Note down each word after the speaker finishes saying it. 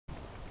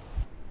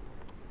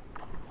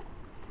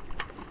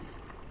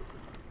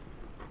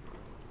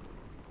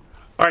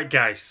Alright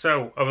guys,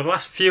 so over the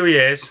last few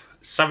years,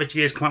 Savage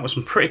Gear's come out with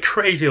some pretty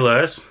crazy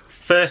lures.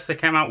 First they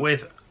came out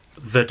with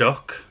the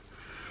duck,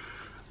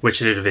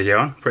 which I did a video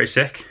on, pretty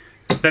sick.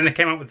 Then they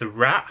came out with the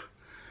rat,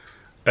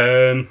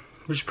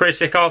 which is pretty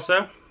sick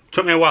also.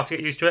 Took me a while to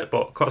get used to it,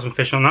 but caught some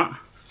fish on that.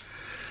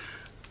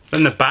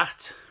 Then the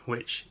bat,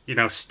 which, you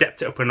know,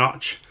 stepped it up a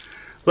notch.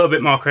 A little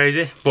bit more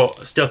crazy,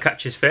 but still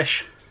catches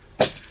fish.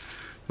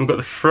 We've got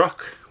the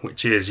frock,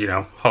 which is, you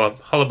know,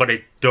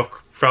 hollow-bodied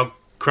duck, frog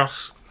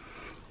cross,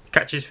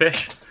 catches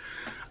fish.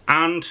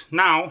 And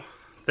now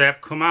they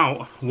have come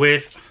out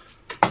with,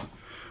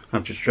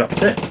 I've just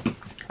dropped it,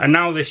 and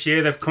now this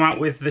year they've come out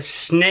with the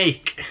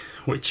snake,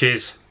 which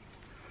is,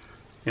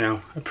 you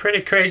know, a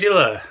pretty crazy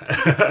lure.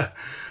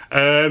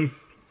 Yeah,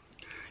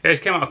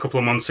 it came out a couple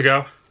of months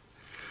ago.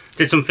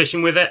 Did some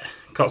fishing with it,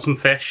 caught some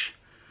fish,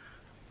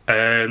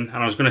 and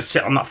I was going to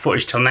sit on that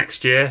footage till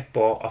next year,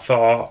 but I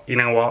thought, you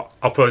know what,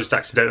 I'll probably just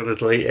accidentally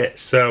delete it,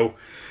 so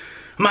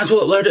I might as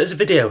well upload it as a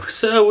video.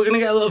 So we're going to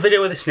get a little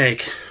video with the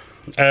snake.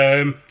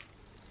 And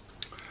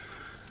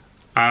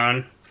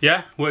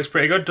yeah, works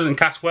pretty good, doesn't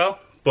cast well,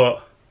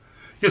 but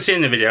you'll see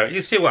in the video,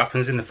 you'll see what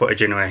happens in the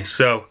footage anyway.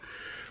 So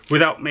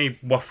without me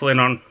waffling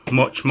on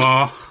much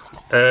more,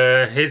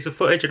 here's the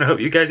footage and I hope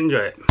you guys enjoy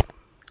it.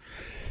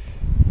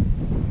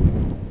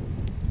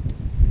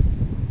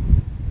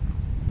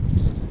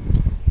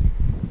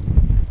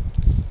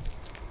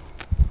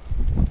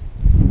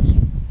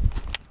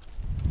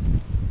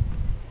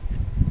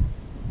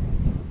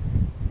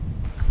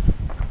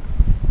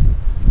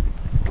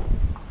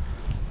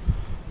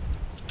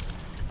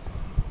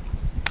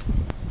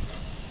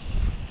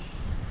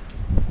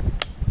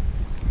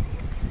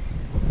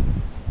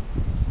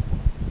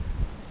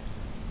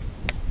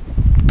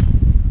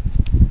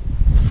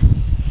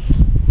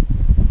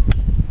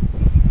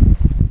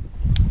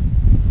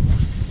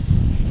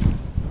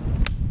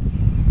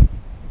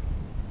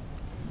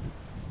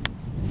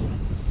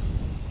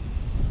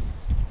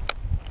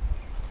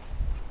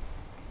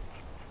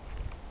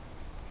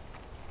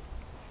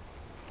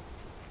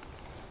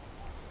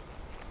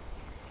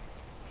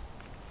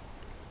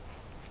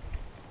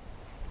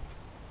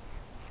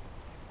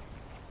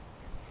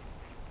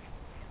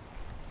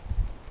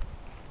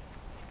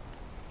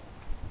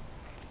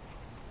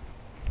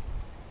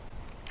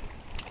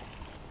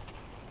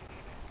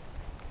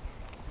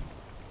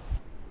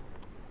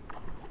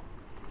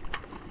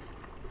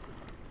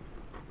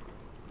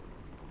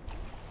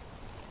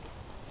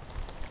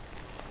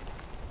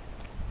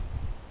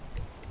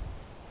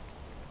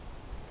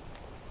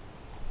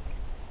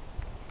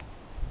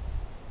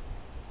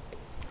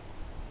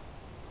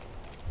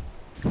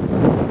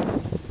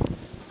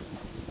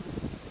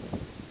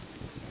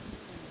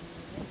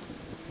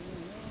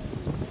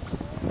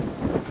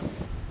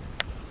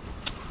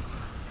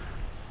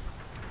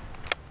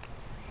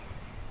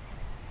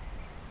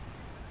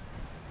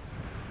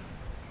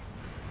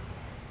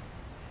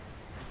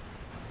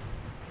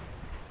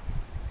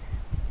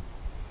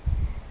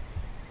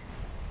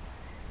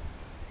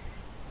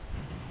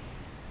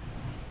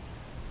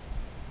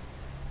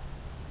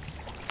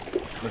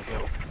 There we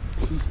go.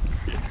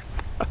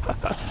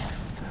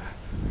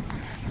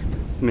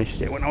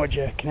 Missed it when I was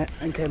jerking it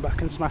and came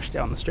back and smashed it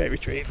on the straight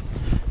retrieve.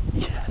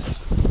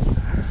 Yes.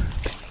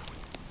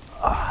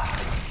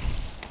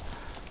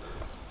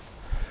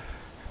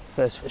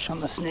 First fish on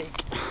the snake.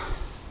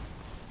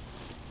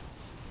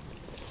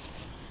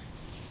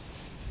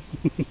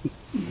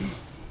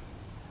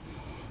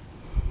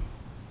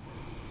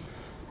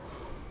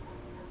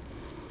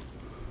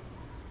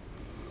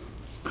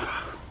 There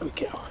we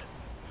go.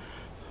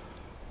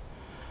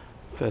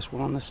 First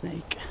one on the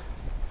snake.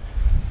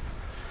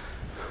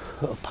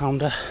 Little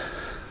pounder.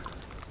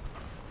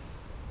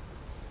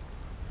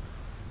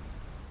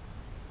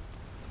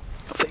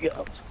 Off it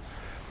goes.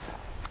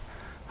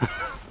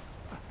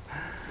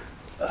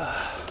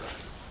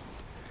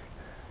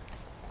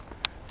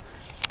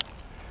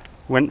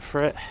 Went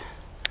for it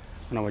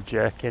when I was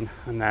jerking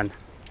and then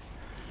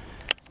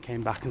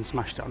came back and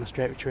smashed it on a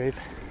straight retrieve.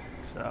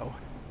 So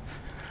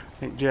I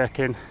think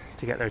jerking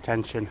to get their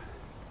attention,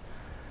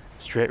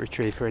 straight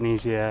retrieve for an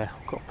easier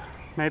hookup,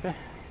 maybe?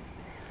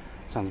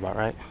 Sounds about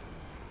right.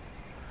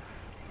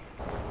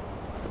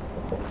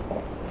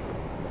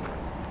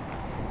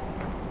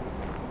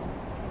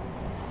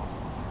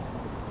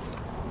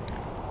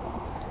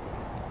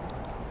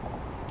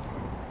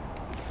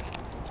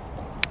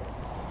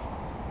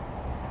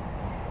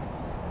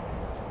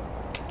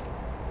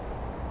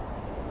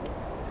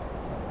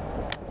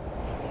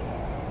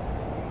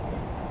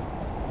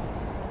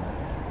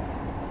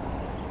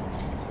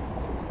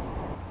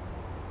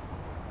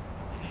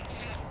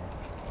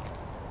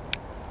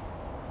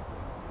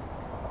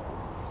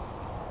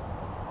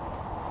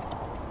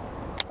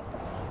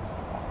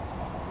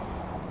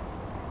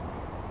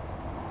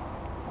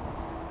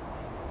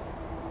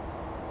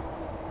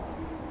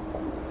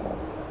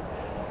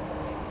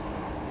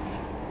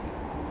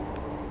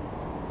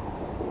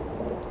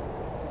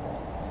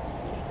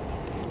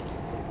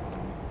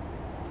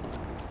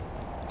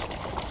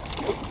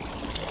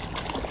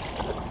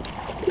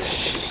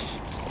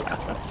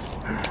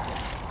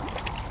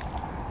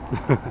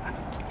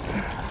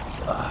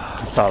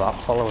 saw that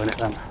following it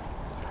then.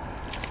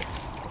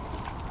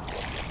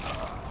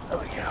 There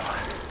we go.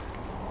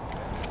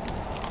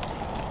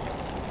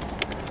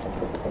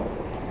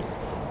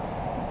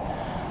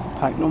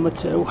 Pike number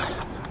 2,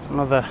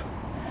 another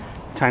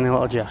tiny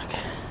little jack.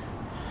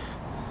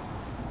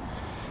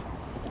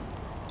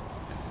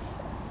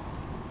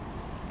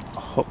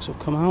 Hooks have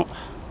come out.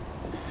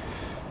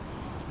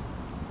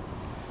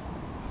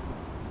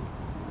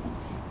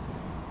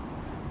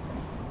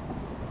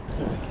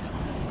 There we go.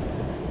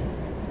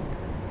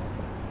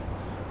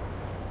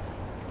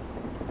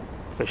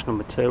 Fish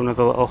number 2,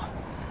 another little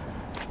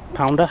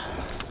pounder.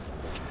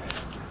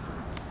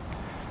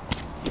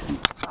 Getting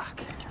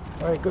back.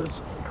 Very good,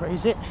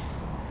 crazy.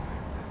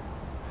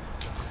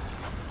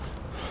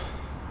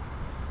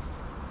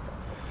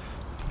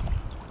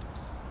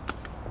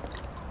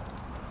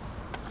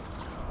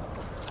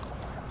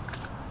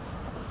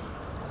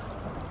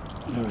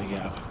 There we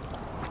go.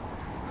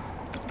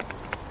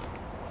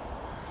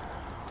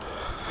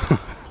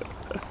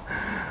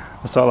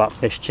 I saw that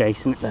fish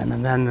chasing it then,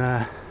 and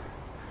then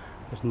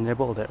just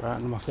nibbled it right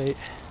under my feet.